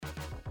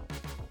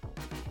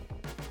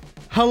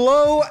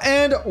Hello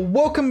and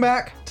welcome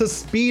back to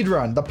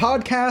Speedrun, the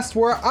podcast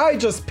where I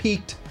just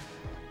peeked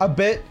a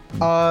bit.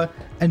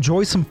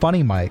 Enjoy some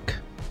funny mic.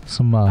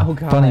 Some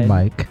funny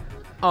mic.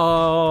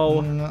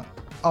 Oh,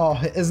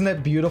 isn't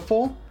it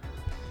beautiful?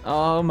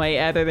 oh, my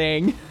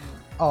editing.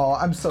 Oh,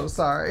 I'm so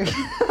sorry.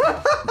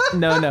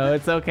 No,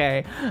 it's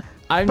okay.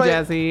 I'm But-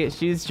 Jazzy,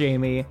 she's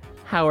Jamie.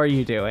 How are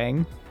you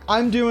doing?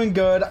 I'm doing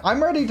good.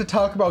 I'm ready to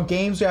talk about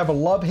games we have a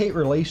love-hate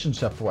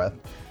relationship with.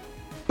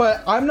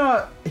 But I'm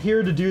not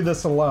here to do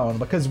this alone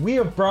because we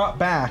have brought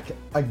back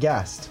a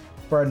guest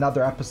for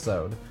another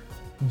episode.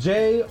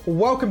 Jay,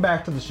 welcome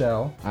back to the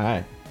show.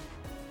 Hi.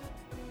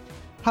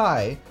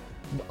 Hi.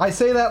 I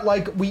say that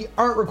like we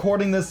aren't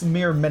recording this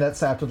mere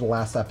minutes after the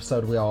last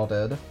episode we all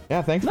did.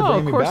 Yeah, thanks for No, bringing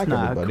of me course back,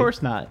 not. everybody. Of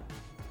course not.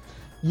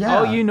 Yeah.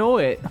 Oh, you know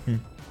it.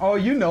 Oh,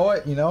 you know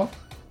it, you know?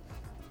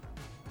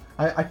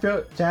 I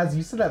feel, Jazz,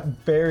 you said that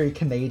very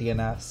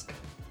Canadian-esque.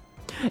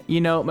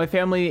 You know, my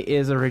family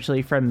is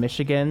originally from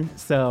Michigan,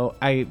 so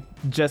I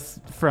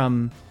just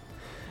from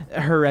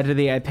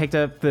heredity, I picked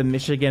up the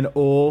Michigan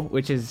OL,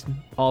 which is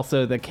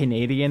also the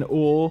Canadian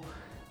OL,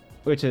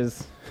 which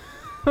is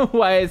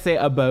why I say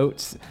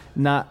about,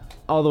 not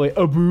all the way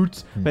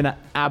about, but not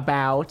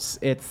about.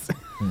 It's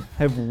I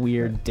have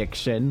weird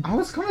diction. I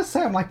was gonna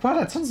say, I'm like, wow,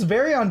 that sounds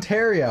very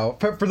Ontario.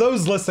 For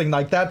those listening,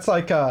 like, that's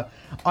like a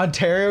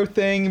Ontario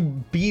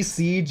thing.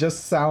 BC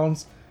just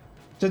sounds...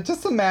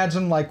 Just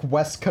imagine, like,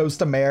 West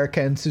Coast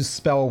Americans who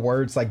spell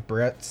words like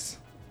Brits.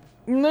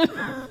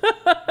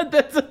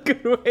 That's a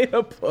good way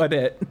to put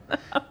it.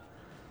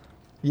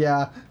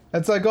 Yeah.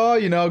 It's like, oh,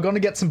 you know, gonna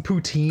get some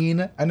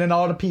poutine. And then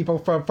all the people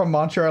from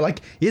Montreal are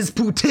like, is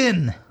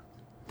poutine?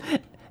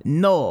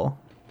 No.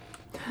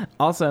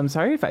 Also, I'm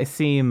sorry if I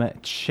seem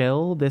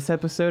chill this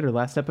episode or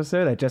last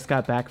episode. I just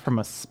got back from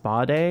a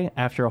spa day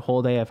after a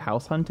whole day of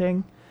house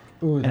hunting.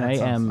 Ooh, And that I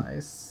sounds am-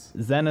 nice.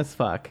 Zen as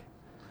fuck.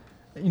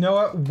 You know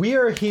what? We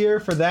are here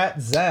for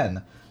that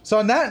zen. So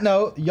on that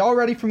note, y'all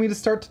ready for me to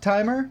start the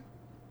timer?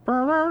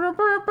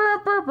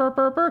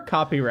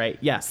 Copyright,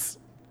 yes.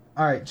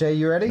 All right, Jay,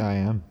 you ready? I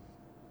am.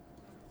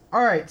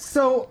 All right,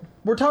 so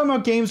we're talking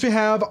about games we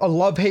have a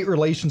love-hate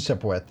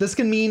relationship with. This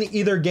can mean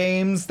either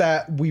games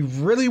that we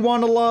really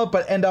want to love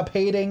but end up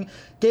hating,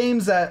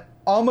 games that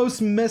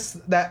almost make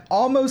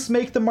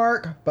the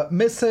mark but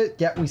miss it,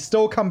 yet we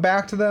still come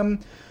back to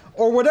them,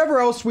 or whatever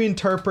else we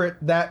interpret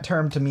that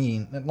term to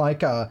mean.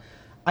 Like,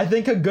 I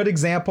think a good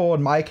example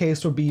in my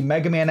case would be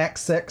Mega Man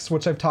X6,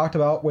 which I've talked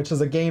about, which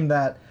is a game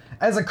that,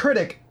 as a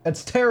critic,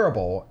 it's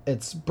terrible.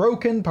 It's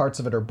broken, parts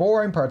of it are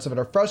boring, parts of it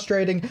are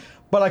frustrating,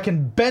 but I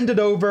can bend it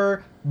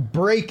over,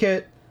 break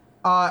it,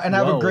 and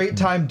have a Whoa. great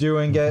time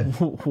doing it.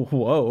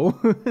 Whoa.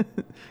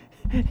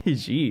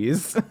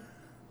 Jeez.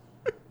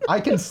 I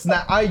can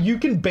you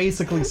can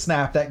basically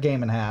snap that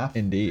game in half.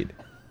 Indeed.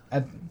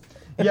 And,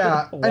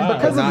 yeah, Wow. and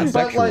because Not of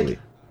but sexually. like,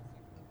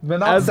 but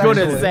not I was going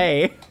to sexually.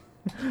 say,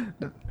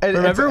 And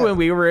remember it's- when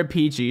we were a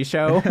PG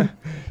show?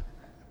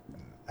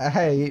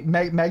 Hey,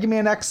 Mega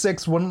Man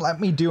X6 wouldn't let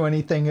me do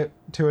anything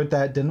to it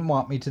that it didn't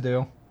want me to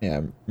do.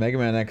 Yeah, Mega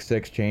Man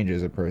X6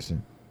 changes a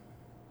person.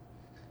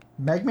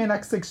 Mega Man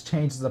X6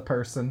 changes a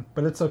person,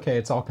 but it's okay.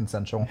 It's all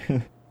consensual.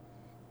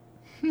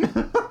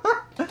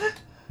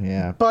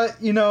 Yeah.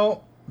 But, you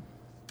know,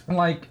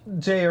 like,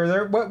 Jay, are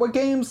there what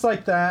games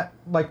like that,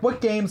 like,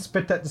 what games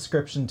fit that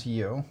description to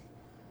you?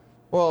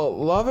 Well,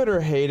 love it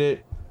or hate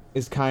it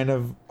is kind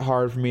of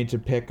hard for me to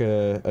pick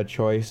a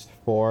choice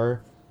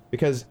for,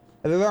 because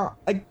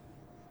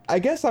I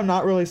guess I'm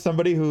not really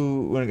somebody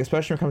who,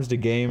 especially when it comes to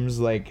games,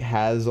 like,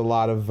 has a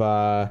lot of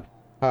how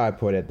I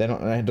put it. It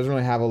doesn't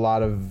really have a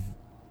lot of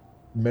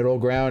middle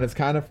ground. It's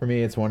kind of, for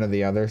me, it's one or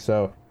the other.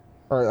 So,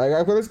 or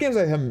like, there's games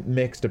I have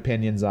mixed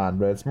opinions on,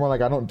 but it's more like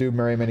I don't do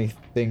very many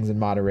things in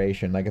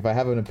moderation. Like, if I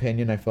have an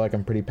opinion, I feel like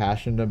I'm pretty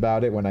passionate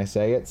about it when I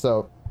say it.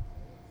 So,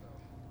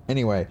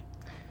 anyway,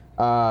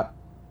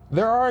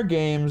 there are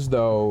games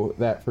though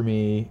that for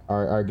me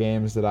are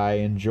games that I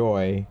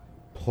enjoy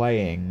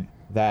playing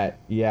that,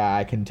 yeah,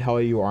 I can tell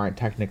you aren't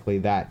technically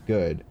that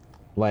good,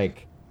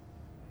 like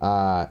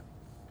Mega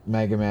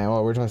Man.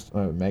 Well, we're just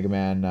Mega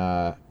Man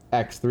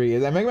X3.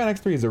 Mega Man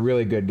X3 is a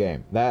really good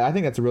game. I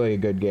think that's a really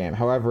good game.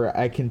 However,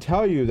 I can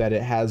tell you that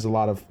it has a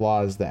lot of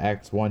flaws that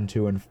X1,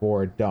 2, and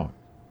 4 don't.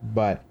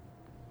 But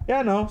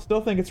yeah, no, still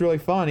think it's really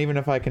fun, even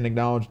if I can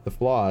acknowledge the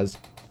flaws.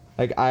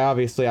 Like,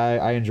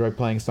 I enjoy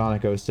playing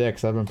Sonic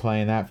 06. I've been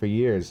playing that for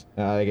years,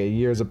 like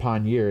years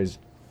upon years.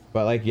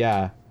 But like,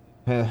 yeah,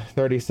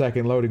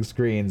 30-second loading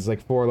screens,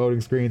 like 4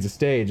 loading screens a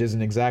stage,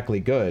 isn't exactly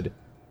good.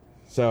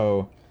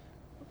 So,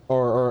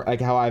 or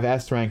like how I've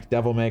S-ranked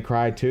Devil May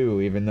Cry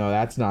 2, even though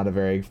that's not a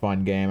very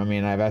fun game. I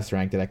mean, I've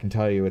S-ranked it. I can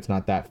tell you it's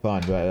not that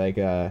fun, but like,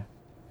 yeah,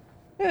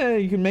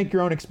 you can make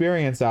your own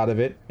experience out of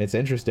it. It's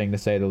interesting to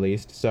say the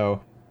least.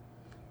 So,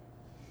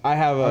 I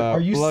have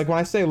like, when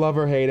I say love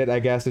or hate it, I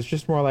guess it's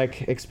just more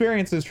like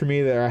experiences for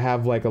me that I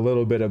have like a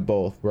little bit of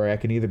both, where I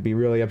can either be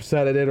really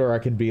upset at it or I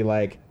can be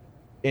like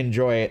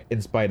enjoy it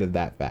in spite of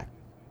that fact.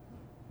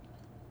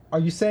 Are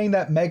you saying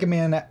that Mega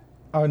Man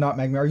Oh, not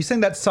Mega Man. Are you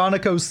saying that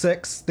Sonic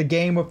 06, the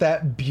game with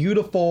that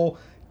beautiful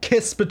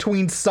kiss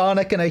between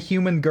Sonic and a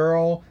human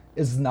girl,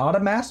 is not a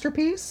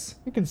masterpiece?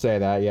 You can say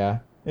that, yeah.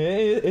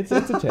 It's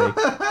a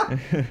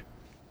take.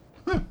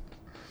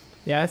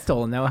 Yeah, I still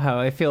don't know how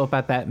I feel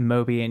about that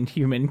Moby and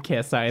human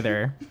kiss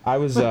either. I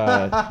was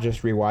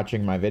just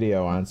rewatching my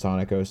video on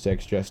Sonic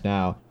 06 just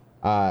now.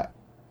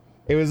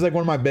 It was like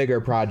one of my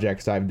bigger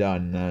projects I've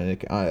done.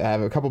 I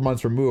have a couple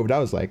months removed. I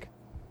was like,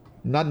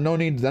 I'm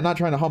not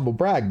trying to humble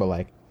brag, but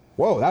like,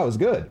 whoa, that was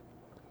good.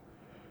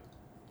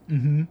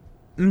 Yeah,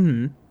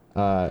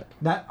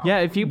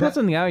 if you put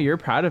something out, you're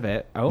proud of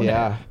it. Own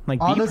Yeah. it. Like,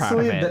 be proud of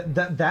Honestly, it.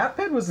 that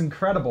bit was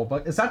incredible.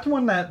 But is that the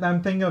one that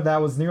I'm thinking of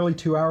that was nearly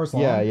 2 hours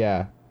long?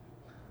 Yeah.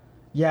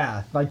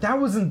 Yeah, like that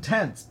was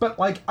intense. But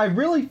like I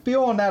really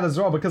feel on that as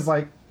well because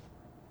like,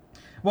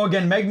 well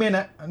again, Mega Man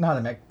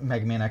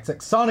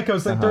X6, Sonic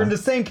 06, they're in the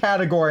same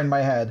category in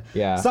my head.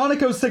 Yeah. Sonic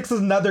 06 is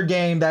another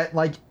game that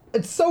like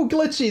it's so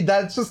glitchy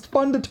that it's just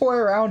fun to toy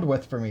around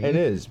with for me. It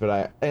is,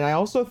 but I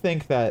also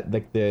think that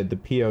like the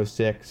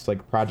P06,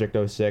 like Project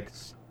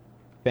 06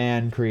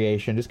 fan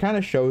creation just kind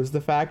of shows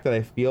the fact that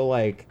I feel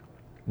like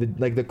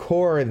the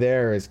core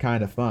there is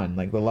kind of fun.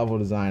 Like the level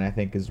design I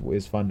think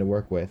is fun to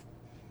work with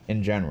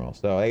in general.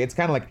 So like, it's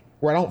kind of like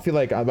where I don't feel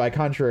like, by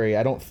contrary,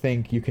 I don't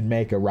think you can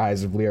make a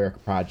Rise of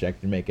Lyric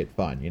project and make it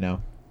fun, you know?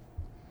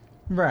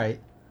 Right.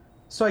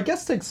 So I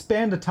guess to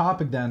expand the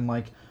topic then,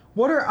 like,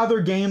 what are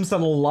other games that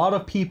a lot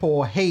of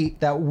people hate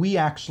that we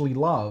actually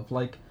love?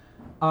 Like,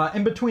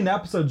 in between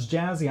episodes,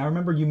 Jazzy, I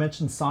remember you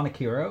mentioned Sonic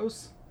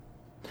Heroes.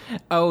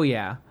 Oh,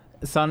 yeah.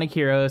 Sonic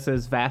Heroes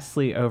is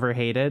vastly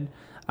overhated.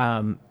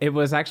 It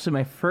was actually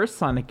my first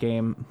Sonic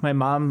game. My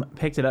mom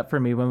picked it up for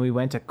me when we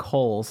went to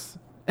Kohl's.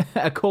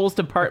 A Kohl's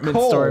department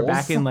store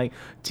back in like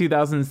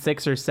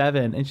 2006 or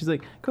 7, and she's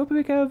like, go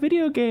pick out a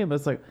video game. I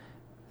was like,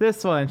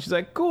 this one. She's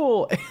like,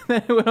 cool. And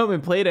then I went home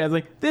and played it. I was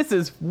like, this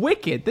is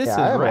wicked. This is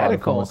I have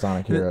radical. a lot of fun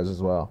with Sonic Heroes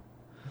as well.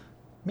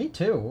 Me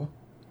too.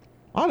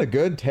 A lot of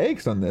good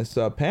takes on this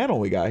panel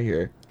we got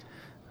here.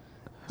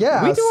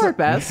 Yeah. We do our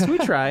best. We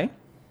try.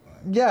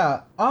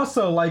 Yeah.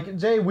 Also, like,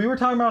 Jay, we were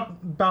talking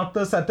about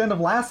this at the end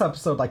of last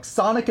episode, like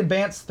Sonic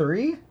Advance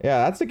 3.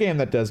 Yeah, that's a game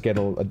that does get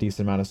a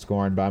decent amount of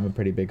scorn, but I'm a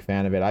pretty big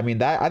fan of it. I mean,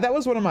 that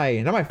was one of my,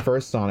 not my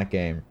first Sonic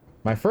game.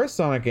 My first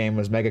Sonic game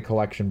was Mega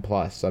Collection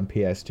Plus on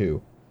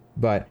PS2.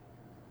 But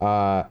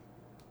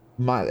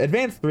my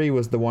Advance 3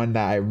 was the one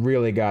that I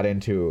really got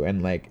into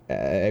and like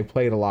I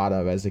played a lot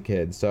of as a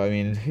kid. So I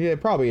mean,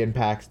 it probably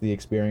impacts the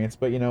experience,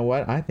 but you know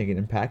what? I think it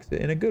impacts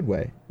it in a good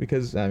way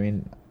because I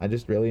mean, I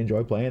just really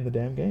enjoy playing the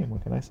damn game.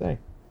 What can I say?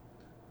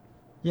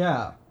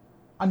 Yeah.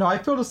 I know, I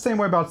feel the same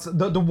way about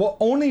the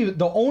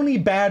only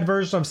bad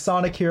version of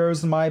Sonic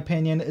Heroes in my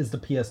opinion is the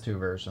PS2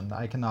 version.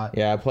 I cannot.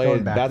 Yeah, I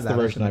played. That's the that,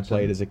 version I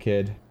played as a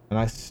kid, and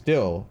I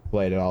still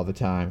played it all the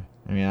time.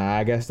 I mean,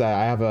 I guess that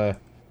I have a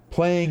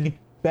playing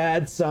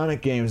bad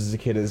Sonic games as a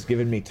kid has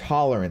given me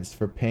tolerance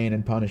for pain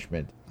and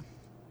punishment.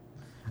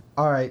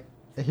 All right,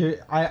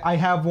 here I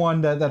have one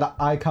that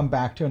I come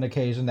back to on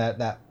occasion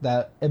that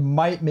it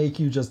might make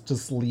you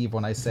just leave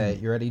when I say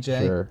it. You ready,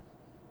 Jay? Sure.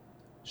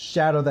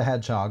 Shadow the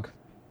Hedgehog.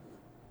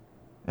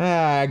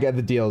 I get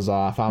the deal's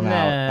off. I'm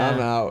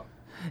out.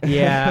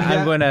 Yeah,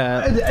 I'm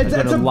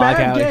gonna log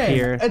out of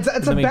here. It's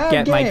Let a me bad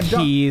get game. my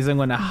keys. I'm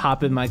gonna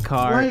hop in my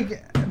car.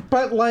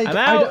 I'm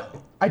out.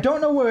 I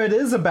don't know what it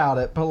is about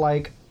it, but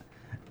like,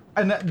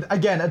 and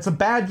again, it's a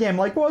bad game.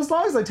 Like, well, as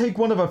long as I take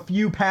one of a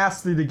few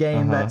pass through the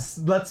game that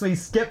lets me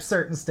skip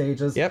certain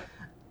stages, Yep.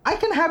 I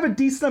can have a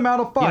decent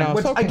amount of fun. You know,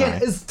 which so can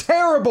again I. is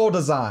terrible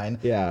design.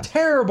 Yeah.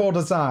 Terrible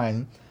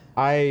design.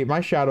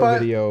 My Shadow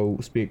video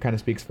kind of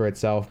speaks for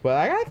itself, but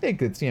I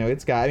think it's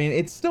got. I mean,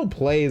 it still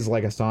plays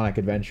like a Sonic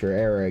Adventure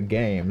era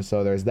game,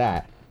 so there's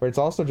that. But it's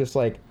also just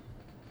like,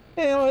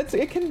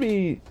 it can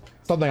be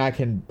something I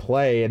can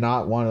play and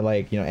not want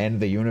to end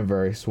the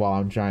universe while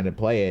I'm trying to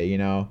play it,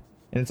 And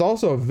it's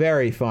also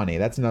very funny.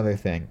 That's another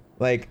thing.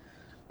 Like,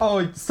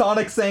 oh,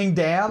 Sonic saying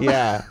 "damn."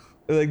 yeah,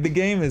 like the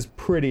game is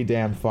pretty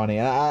damn funny.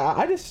 And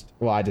I just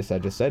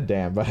said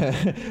damn,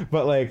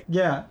 but like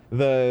Yeah.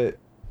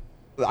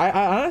 I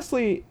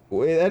honestly,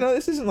 I know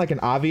this isn't like an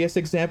obvious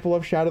example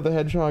of Shadow the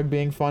Hedgehog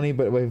being funny,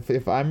 but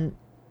if I'm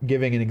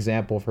giving an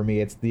example for me,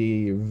 it's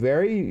the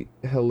very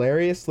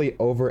hilariously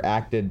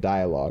overacted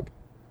dialogue.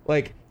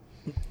 Like,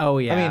 Oh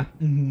yeah.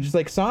 I mean, just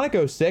like Sonic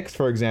 06,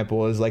 for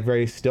example, is like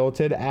very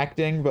stilted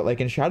acting, but like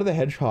in Shadow the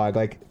Hedgehog,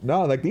 like,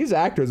 no, like these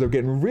actors are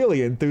getting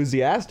really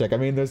enthusiastic. I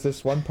mean, there's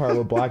this one part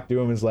where Black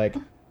Doom is like,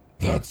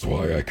 That's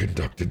why I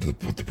conducted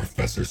with the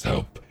professor's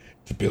help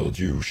to build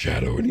you,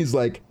 Shadow. and he's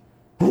like,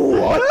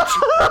 what?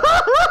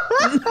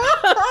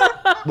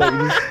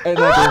 And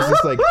like there's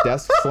this like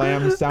desk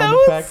slam sound that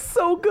was effect.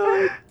 so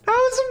good. That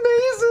was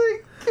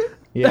amazing.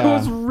 Yeah, That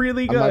was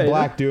really And my good.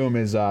 Black Doom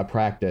is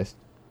practiced.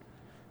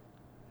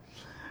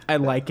 I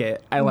like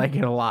it. I like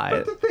it a lot.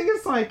 But the thing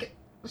is, like,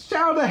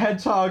 Shadow the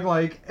Hedgehog,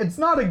 like, it's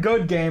not a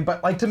good game,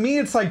 but like to me,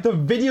 it's like the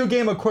video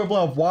game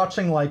equivalent of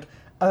watching what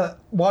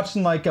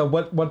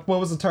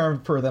was the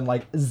term for them,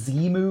 like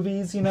Z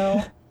movies,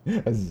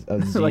 a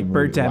Z like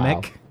movie.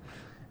 Birdemic. Wow.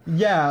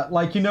 Yeah,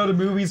 like, you know, the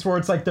movies where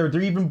it's like they're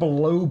even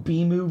below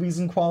B movies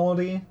in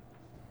quality.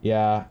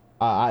 Yeah,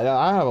 I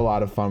have a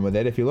lot of fun with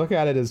it. If you look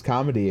at it as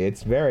comedy,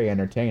 it's very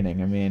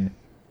entertaining. I mean,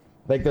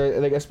 like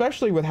they're like,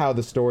 especially with how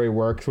the story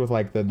works with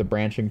like the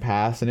branching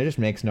paths, and it just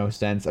makes no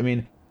sense. I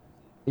mean,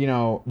 you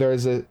know,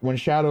 there's when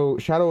Shadow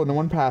in the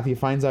one path, he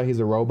finds out he's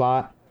a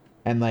robot,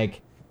 and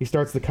like he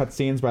starts the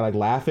cutscenes by like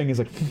laughing. He's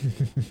like,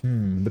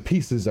 the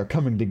pieces are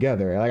coming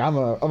together. Like I'm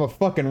a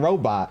fucking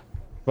robot,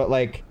 but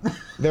like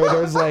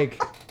there's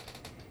like.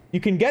 You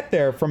can get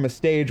there from a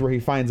stage where he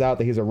finds out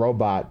that he's a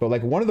robot, but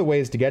like one of the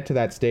ways to get to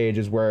that stage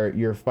is where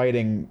you're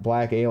fighting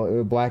black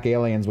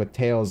aliens with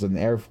tails in the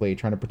air fleet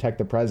trying to protect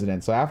the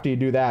president. So after you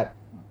do that,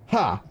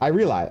 I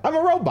realize I'm a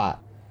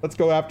robot. Let's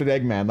go after the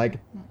Eggman. Like,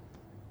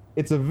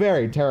 it's a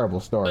very terrible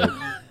story.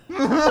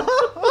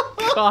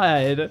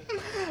 God.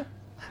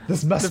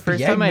 This must be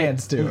first time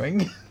Eggman's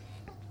doing.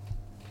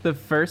 The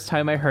first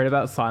time I heard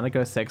about Sonic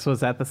 06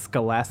 was at the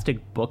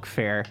Scholastic Book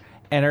Fair.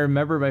 And I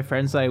remember my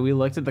friends and I, we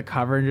looked at the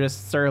cover and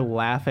just started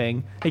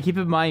laughing. And keep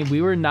in mind,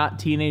 we were not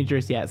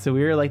teenagers yet, so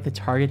we were like the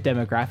target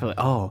demographic. Like,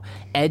 oh,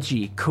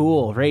 edgy,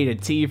 cool,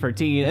 rated T for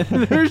teen.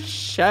 And there's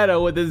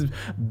Shadow with his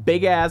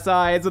big ass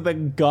eyes with a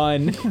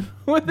gun.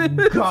 with a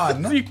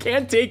gun? You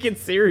can't take it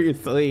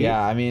seriously.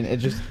 Yeah, I mean, it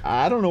just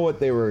I don't know what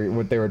they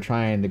were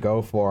trying to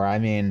go for. I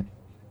mean,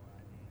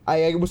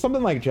 with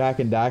something like Jak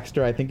and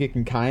Daxter, I think you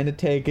can kind of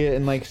take it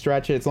and like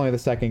stretch it. It's only the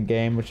second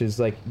game, which is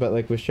like, but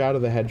like with Shadow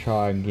the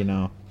Hedgehog, you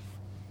know.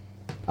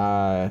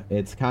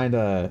 It's kind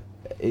of,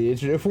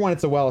 for one,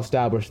 it's a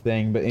well-established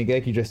thing, but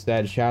like you just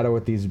said, Shadow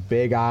with these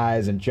big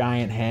eyes and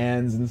giant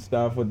hands and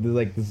stuff with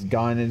like this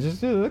gun,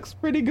 it looks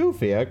pretty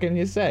goofy. How can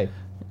you say?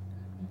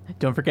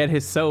 Don't forget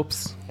his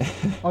soaps.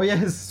 Oh yeah,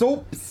 his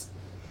soaps.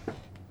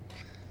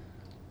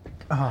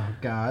 Oh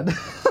God.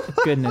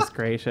 Goodness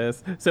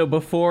gracious. So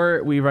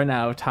before we run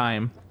out of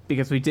time,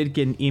 because we did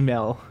get an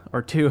email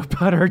or two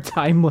about our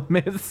time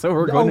limits, so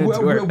we're going to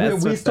do our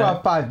best. We with still that.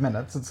 have 5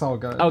 minutes. It's all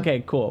good.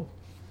 Okay, cool.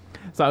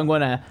 So I'm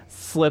going to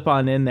slip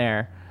on in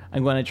there.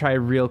 I'm going to try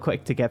real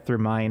quick to get through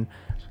mine.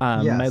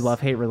 Yes. My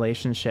love-hate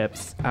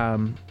relationships.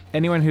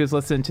 Anyone who's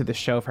listened to the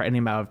show for any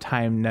amount of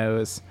time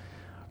knows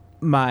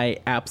my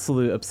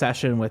absolute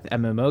obsession with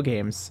MMO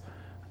games.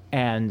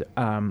 And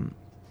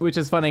which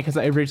is funny because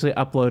I originally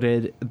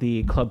uploaded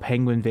the Club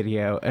Penguin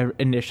video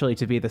initially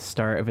to be the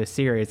start of a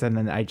series, and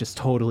then I just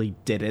totally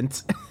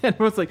didn't. And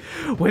I was like,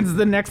 when's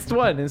the next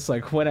one? And it's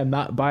like, when I'm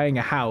not buying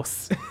a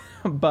house.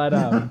 But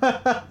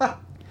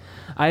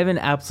I have an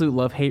absolute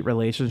love-hate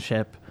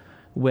relationship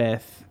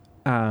with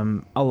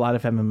a lot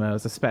of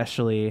MMOs,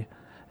 especially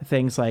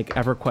things like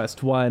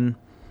EverQuest 1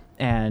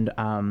 and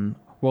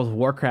World of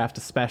Warcraft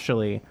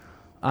especially.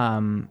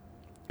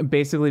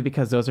 Basically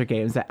because those are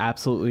games that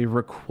absolutely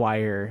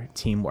require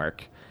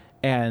teamwork.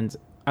 And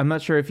I'm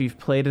not sure if you've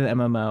played an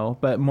MMO,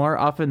 but more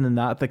often than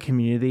not, the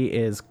community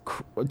is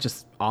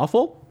just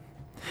awful.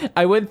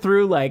 I went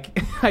through, like,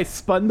 I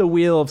spun the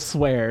wheel of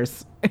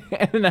swears,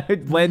 and I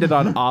landed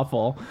on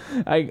awful.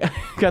 I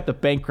got the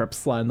bankrupt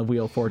slot in the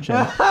Wheel of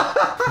Fortune.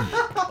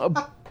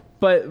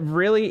 But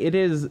really, it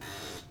is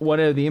one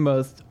of the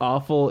most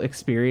awful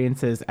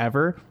experiences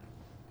ever.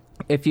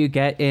 If you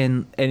get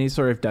in any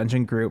sort of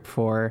dungeon group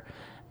for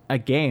a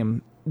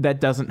game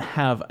that doesn't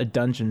have a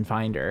dungeon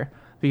finder,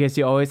 because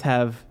you always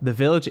have the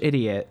village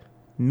idiot,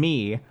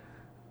 me,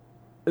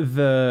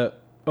 the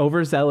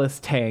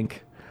overzealous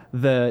tank,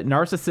 the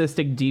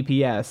narcissistic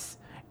DPS,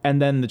 and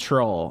then the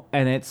troll,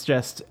 and it's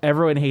just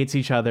everyone hates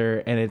each other,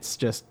 and it's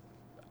just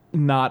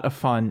not a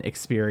fun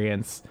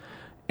experience.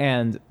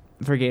 And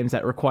for games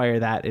that require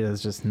that, it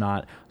is just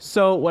not.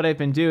 So what I've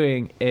been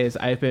doing is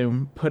I've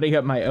been putting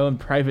up my own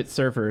private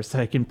servers so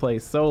I can play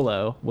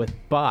solo with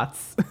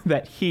bots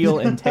that heal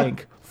and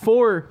tank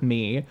for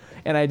me,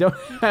 and I don't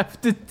have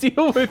to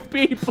deal with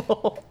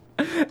people.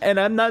 And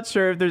I'm not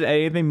sure if there's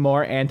anything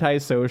more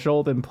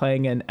antisocial than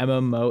playing an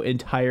MMO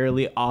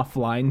entirely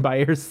offline by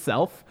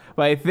yourself,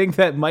 but I think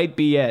that might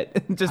be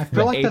it. Just I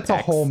feel like Apex.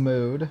 that's a whole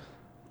mood.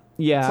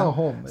 Yeah. It's a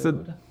whole mood.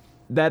 So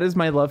that is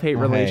my love-hate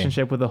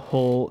relationship with the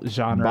whole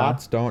genre.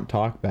 Bots don't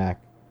talk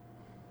back.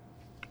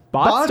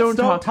 Bots don't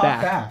talk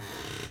back.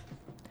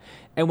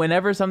 And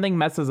whenever something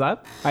messes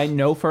up, I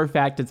know for a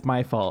fact it's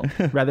my fault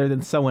rather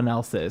than someone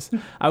else's.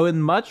 I would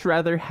much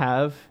rather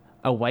have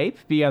a wipe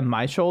be on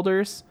my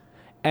shoulders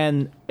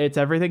and it's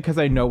everything because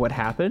I know what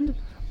happened.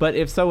 But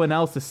if someone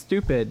else is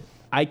stupid,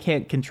 I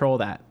can't control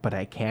that, but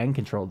I can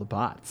control the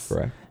bots.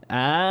 Correct.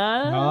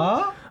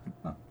 But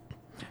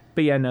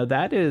yeah, no,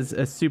 that is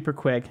a super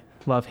quick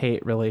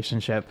love-hate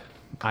relationship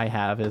I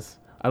have. Is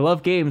I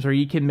love games where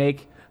you can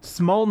make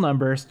small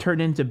numbers turn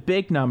into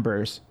big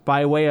numbers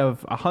by way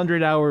of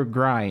 100-hour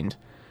grind.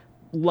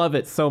 Love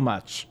it so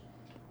much.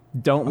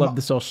 Don't love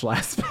the social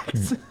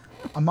aspects.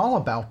 I'm all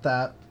about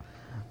that.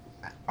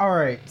 All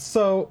right,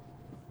 so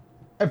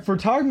if we're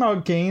talking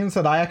about games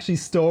that I actually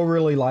still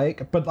really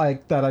like, but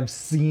like that I've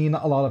seen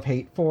a lot of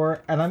hate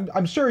for, and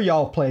I'm sure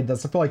y'all played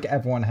this. I feel like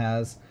everyone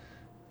has.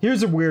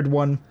 Here's a weird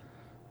one.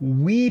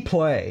 We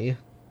Play.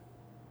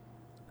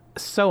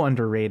 so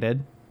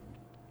underrated.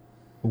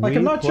 Like,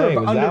 I'm not sure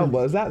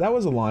Play, if that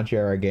was a launch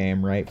era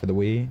game, right, for the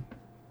Wii?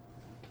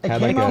 It Had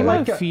came like out a-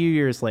 like A few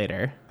years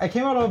later. it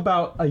came out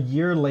about a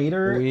year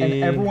later, and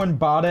Wii everyone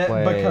bought it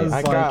Play. because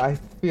I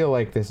feel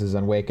like this is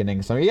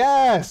awakening some.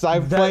 Yes,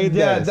 I've played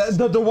this.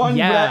 the one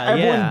Yeah, that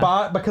everyone yeah.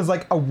 bought because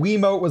like a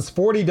Wiimote was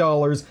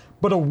 $40,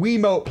 but a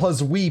Wiimote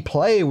plus Wii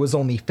Play was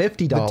only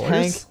 $50. The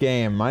tank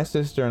game. My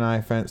sister and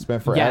I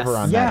spent forever Yes.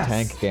 on Yes. that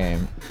tank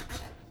game.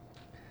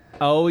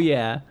 Oh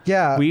yeah.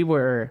 Yeah. We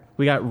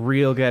got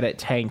real good at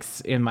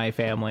tanks in my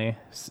family.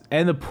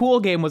 And the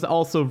pool game was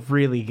also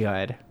really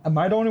good. Am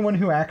I the only one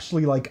who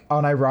actually like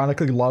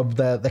unironically loved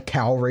the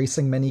cow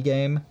racing mini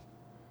game?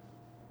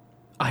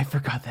 I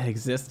forgot that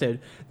existed.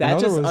 I That know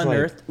there just was,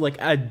 unearthed like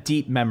a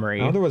deep memory.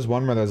 I know there was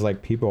one where there's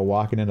like people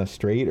walking in a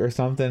street or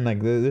something.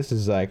 Like this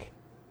is like,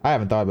 I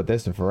haven't thought about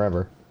this in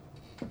forever.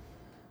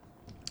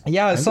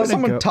 Yeah, I saw gonna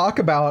someone go- talk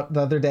about the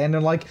other day, and they're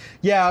like,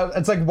 "Yeah,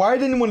 it's like, why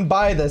did anyone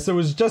buy this? It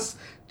was just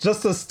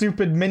a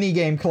stupid mini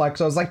game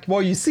collection." I was like,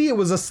 "Well, you see, it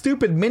was a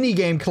stupid mini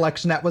game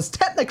collection that was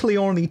technically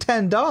only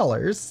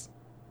 $10,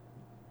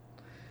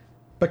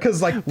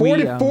 because like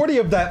 40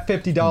 of that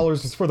 $50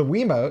 was for the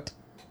Wiimote."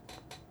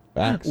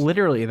 Facts.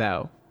 Literally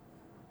though.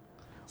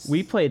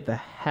 We played the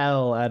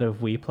hell out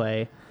of Wii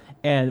Play,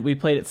 and we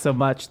played it so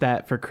much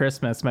that for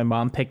Christmas my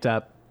mom picked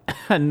up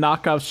a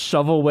knockoff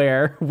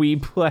shovelware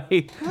Wii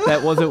Play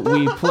that wasn't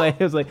Wii Play. It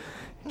was like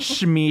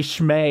Shmee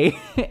Shmay.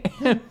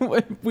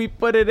 And we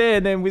put it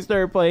in and we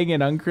started playing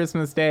it on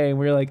Christmas Day, and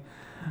we were like,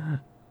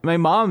 my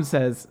mom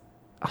says,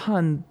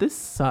 "Hon, this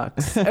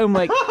sucks." And I'm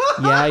like,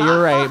 "Yeah,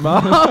 you're right,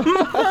 Mom."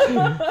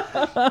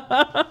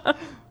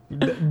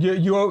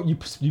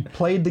 You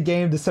played the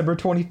game December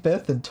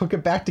 25th and took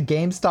it back to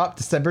GameStop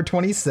December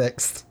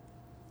 26th.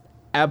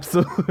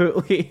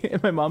 Absolutely.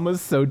 And my mom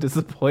was so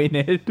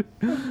disappointed.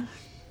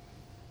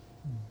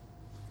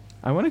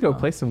 I want to go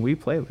play some Wii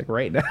Play like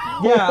right now.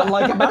 Yeah,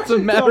 like I'm As a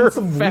actually matter feeling of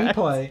some fact.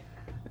 replay.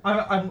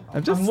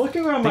 I'm just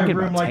looking around my thinking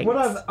room, about like what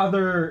tanks.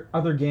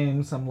 other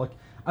games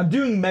I'm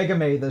doing Mega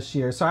Man this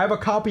year, so I have a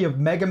copy of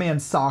Mega Man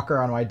Soccer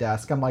on my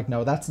desk. I'm like,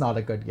 no, that's not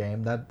a good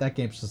game. That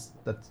game's just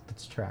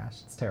that's trash.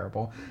 It's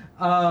terrible.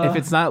 If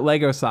it's not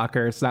Lego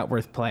Soccer, it's not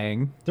worth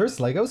playing. There's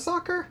Lego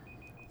Soccer?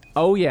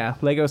 Oh yeah,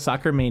 Lego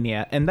Soccer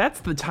Mania, and that's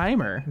the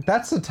timer.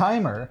 That's the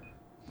timer.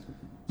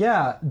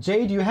 Yeah,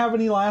 Jay, do you have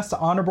any last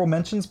honorable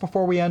mentions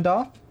before we end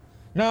off?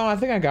 No, I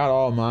think I got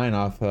all mine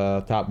off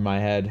the top of my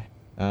head.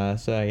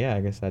 So yeah,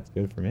 I guess that's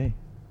good for me.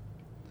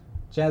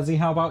 Jazzy,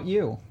 how about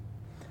you?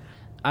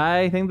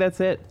 I think that's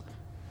it.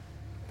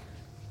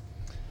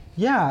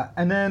 Yeah,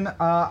 and then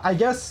I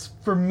guess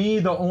for me,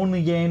 the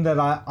only game that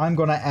I'm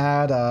going to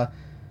add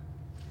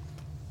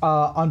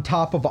on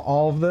top of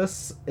all of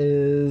this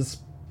is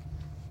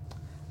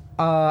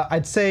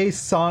I'd say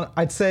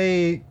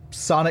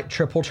Sonic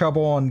Triple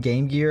Trouble on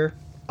Game Gear.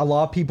 A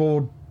lot of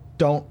people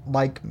don't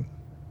like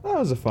That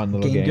was a fun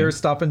little Game game. Gear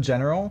stuff in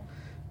general,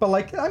 but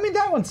like I mean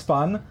that one's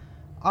fun.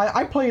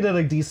 I played it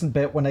a decent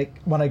bit when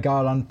I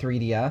got it on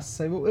 3DS.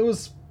 It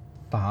was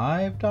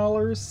 $5,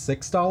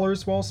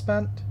 $6 well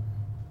spent.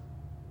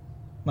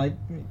 Like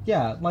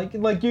yeah, like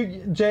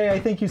you, Jay. I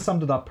think you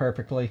summed it up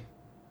perfectly.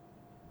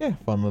 Yeah,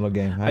 fun little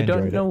game. I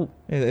don't enjoyed know-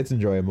 it. It's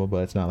enjoyable,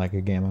 but it's not like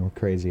a game I'm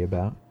crazy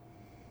about.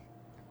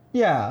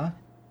 Yeah.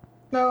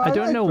 No, I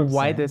don't like know what I'm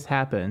why saying. this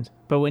happened,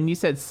 but when you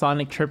said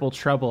Sonic Triple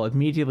Trouble,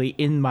 immediately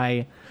in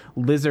my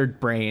lizard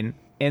brain,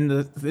 in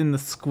the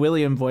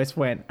Squilliam voice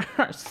went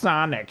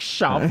Sonic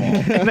Shuffle,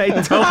 and I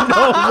don't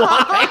know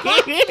why.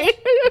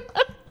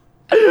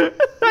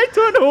 I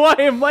don't know why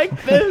I'm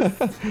like this.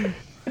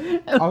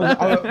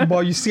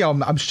 Well, you see,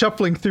 I'm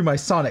shuffling through my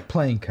Sonic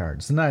playing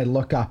cards, and then I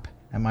look up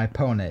at my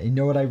opponent. You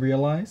know what I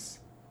realize?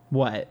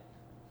 What?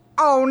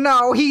 Oh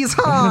no, he's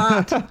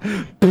hot!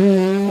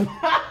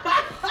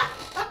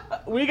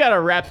 We gotta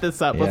wrap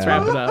this up. Let's Yeah.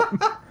 wrap it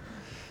up.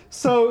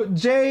 So,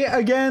 Jay,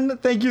 again,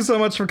 thank you so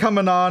much for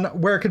coming on.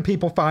 Where can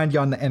people find you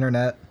on the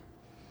internet?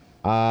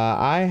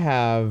 I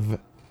have,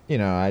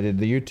 I did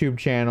the YouTube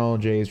channel,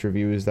 Jay's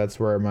Reviews. That's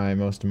where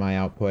most of my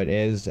output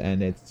is,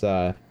 and it's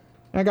I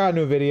got a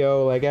new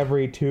video like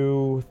every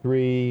 2,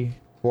 3,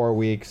 4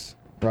 weeks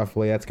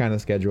roughly. That's kind of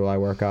the schedule I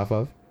work off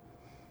of.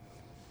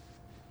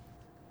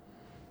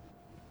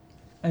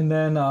 And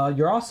then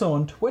you're also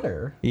on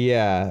Twitter.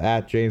 Yeah,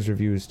 at James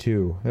Reviews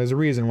 2. There's a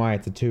reason why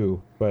it's a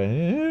 2, but I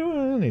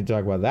don't need to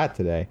talk about that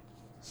today.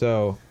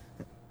 So,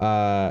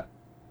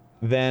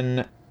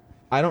 then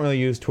I don't really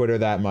use Twitter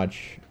that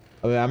much.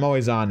 I mean, I'm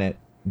always on it,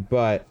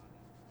 but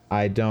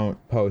I don't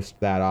post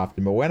that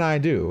often. But when I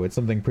do, it's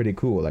something pretty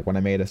cool. Like when I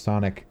made a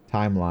Sonic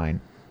timeline.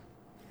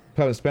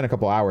 I spent a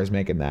couple hours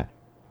making that,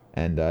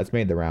 and it's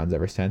made the rounds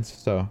ever since.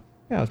 So,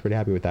 yeah, I was pretty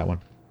happy with that one.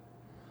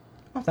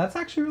 Oh, that's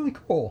actually really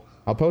cool.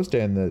 I'll post it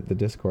in the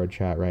Discord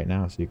chat right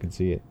now so you can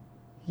see it.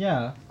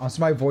 Yeah. So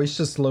my voice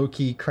just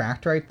low-key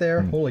cracked right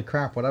there. Holy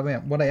crap, what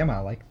am I,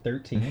 like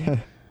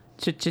 13?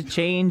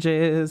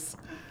 Changes.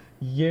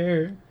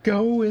 You're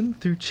going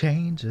through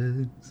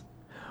changes.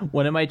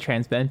 One of my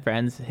trans band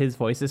friends, his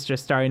voice is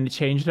just starting to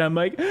change, and I'm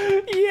like,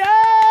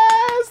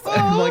 yes!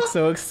 I'm like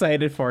so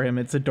excited for him.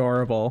 It's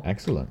adorable.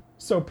 Excellent.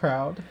 So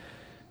proud.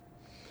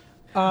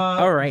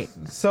 All right.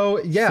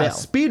 So yeah,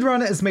 So.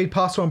 Speedrun is made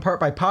possible in part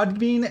by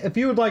Podbean. If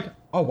you would like,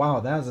 oh wow,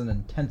 that is an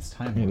intense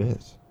timeline. It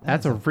is.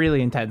 That's a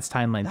really intense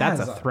timeline. That's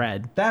That a is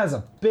thread. That is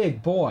a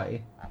big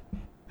boy.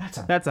 That's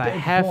a That's a big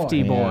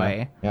hefty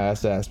boy. Yeah, I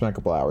spent a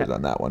couple hours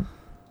on that one.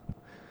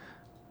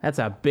 That's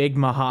a big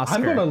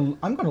Mahosker.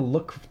 I'm gonna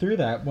look through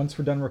that once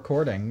we're done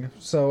recording.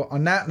 So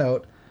on that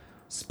note,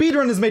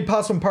 Speedrun is made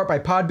possible in part by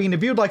Podbean.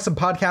 If you'd like some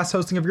podcast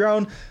hosting of your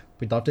own,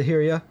 we'd love to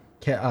hear you.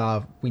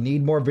 We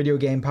need more video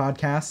game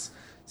podcasts.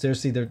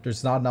 Seriously,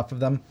 there's not enough of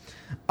them.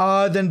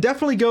 Then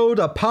definitely go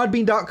to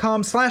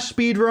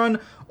podbean.com/speedrun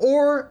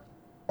or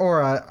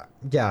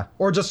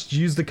just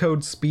use the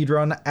code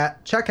speedrun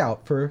at checkout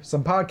for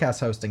some podcast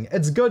hosting.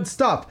 It's good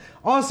stuff.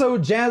 Also,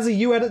 Jazzy,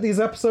 you edit these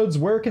episodes.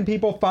 Where can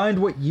people find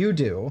what you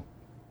do?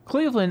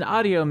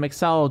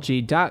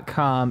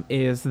 ClevelandAudioMixology.com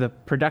is the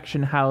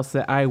production house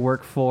that I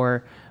work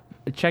for.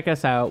 Check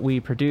us out. We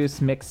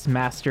produce, mix,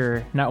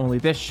 master not only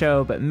this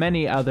show, but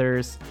many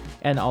others.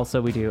 And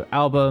also we do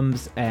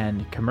albums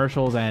and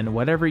commercials and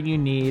whatever you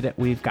need,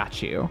 we've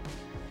got you.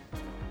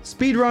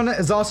 Speedrun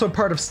is also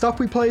part of Stuff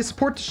We Play.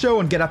 Support the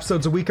show and get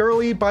episodes a week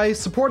early by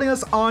supporting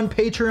us on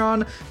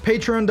Patreon,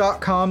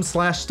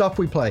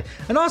 patreon.com/stuffweplay.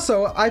 And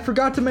also, I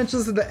forgot to mention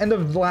this at the end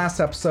of the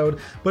last episode,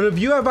 but if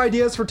you have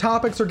ideas for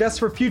topics or guests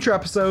for future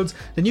episodes,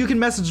 then you can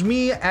message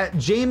me at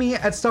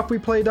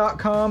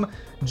jamie@stuffweplay.com,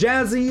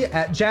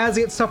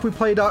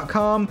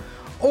 jazzy@stuffweplay.com,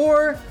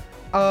 or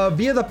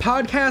via the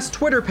podcast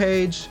Twitter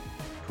page.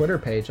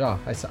 Oh,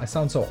 I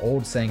sound so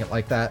old saying it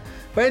like that.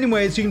 But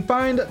anyways, you can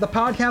find the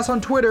podcast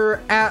on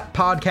Twitter at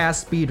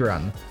Podcast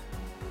Speedrun.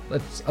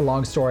 That's a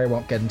long story I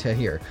won't get into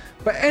here.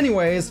 But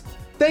anyways,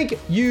 thank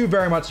you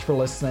very much for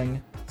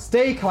listening.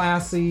 Stay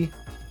classy,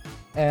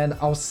 and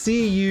I'll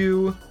see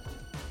you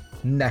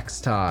next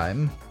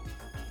time.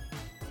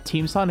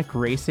 Team Sonic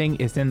Racing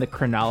is in the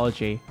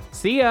chronology.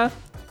 See ya!